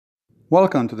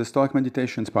Welcome to the Stoic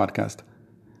Meditations podcast,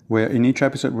 where in each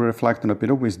episode we reflect on a bit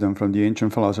of wisdom from the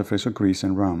ancient philosophers of Greece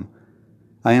and Rome.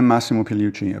 I am Massimo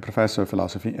Pigliucci, a professor of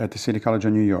philosophy at the City College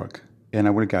of New York, and I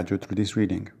will guide you through this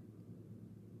reading.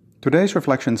 Today's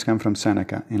reflections come from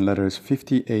Seneca in letters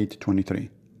 58-23.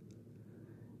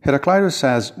 Heraclitus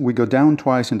says, "We go down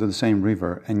twice into the same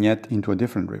river and yet into a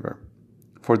different river.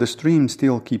 For the stream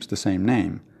still keeps the same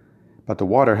name, but the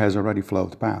water has already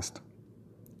flowed past."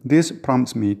 This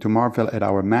prompts me to marvel at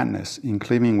our madness in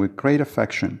cleaving with great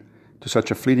affection to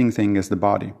such a fleeting thing as the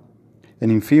body,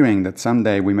 and in fearing that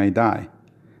someday we may die,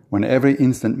 when every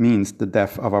instant means the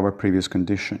death of our previous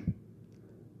condition.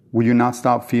 Will you not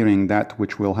stop fearing that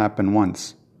which will happen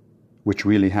once, which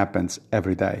really happens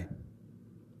every day?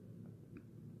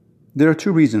 There are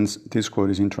two reasons this quote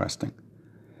is interesting.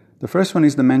 The first one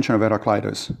is the mention of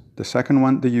Heraclitus, the second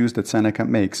one the use that Seneca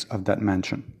makes of that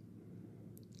mention.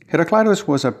 Heraclitus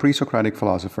was a pre-Socratic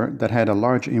philosopher that had a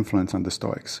large influence on the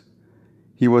Stoics.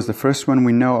 He was the first one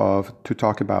we know of to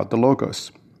talk about the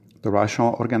logos, the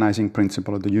rational organizing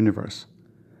principle of the universe.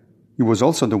 He was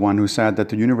also the one who said that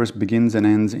the universe begins and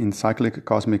ends in cyclic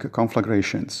cosmic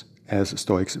conflagrations, as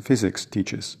Stoic physics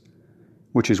teaches,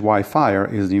 which is why fire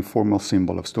is the informal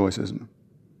symbol of Stoicism.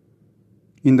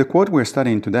 In the quote we're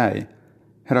studying today,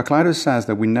 Heraclitus says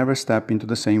that we never step into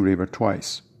the same river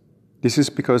twice. This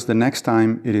is because the next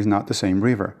time it is not the same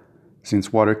river,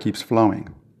 since water keeps flowing.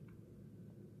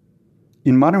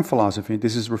 In modern philosophy,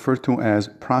 this is referred to as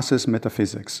process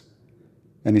metaphysics,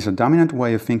 and is a dominant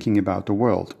way of thinking about the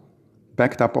world,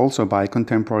 backed up also by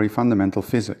contemporary fundamental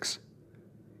physics.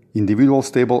 Individual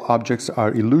stable objects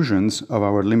are illusions of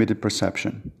our limited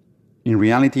perception. In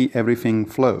reality, everything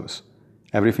flows,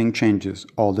 everything changes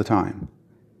all the time.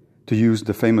 To use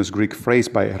the famous Greek phrase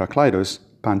by Heraclitus,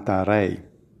 pantarei.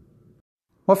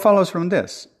 What follows from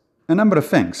this? A number of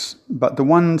things, but the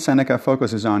one Seneca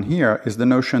focuses on here is the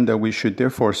notion that we should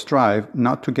therefore strive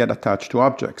not to get attached to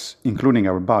objects, including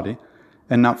our body,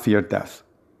 and not fear death.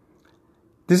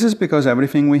 This is because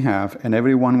everything we have and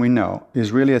everyone we know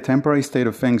is really a temporary state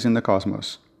of things in the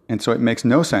cosmos, and so it makes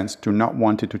no sense to not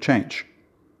want it to change.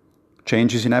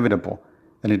 Change is inevitable,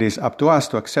 and it is up to us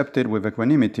to accept it with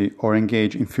equanimity or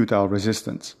engage in futile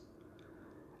resistance.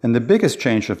 And the biggest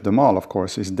change of them all, of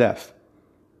course, is death.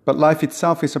 But life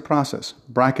itself is a process,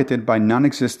 bracketed by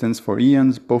non-existence for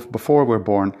eons both before we're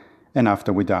born and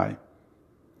after we die.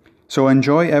 So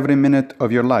enjoy every minute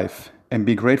of your life and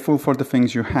be grateful for the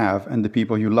things you have and the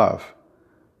people you love.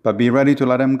 But be ready to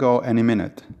let them go any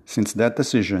minute, since that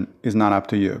decision is not up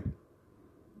to you.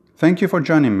 Thank you for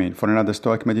joining me for another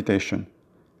Stoic meditation.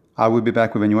 I will be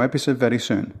back with a new episode very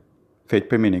soon. Fate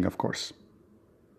permitting, of course.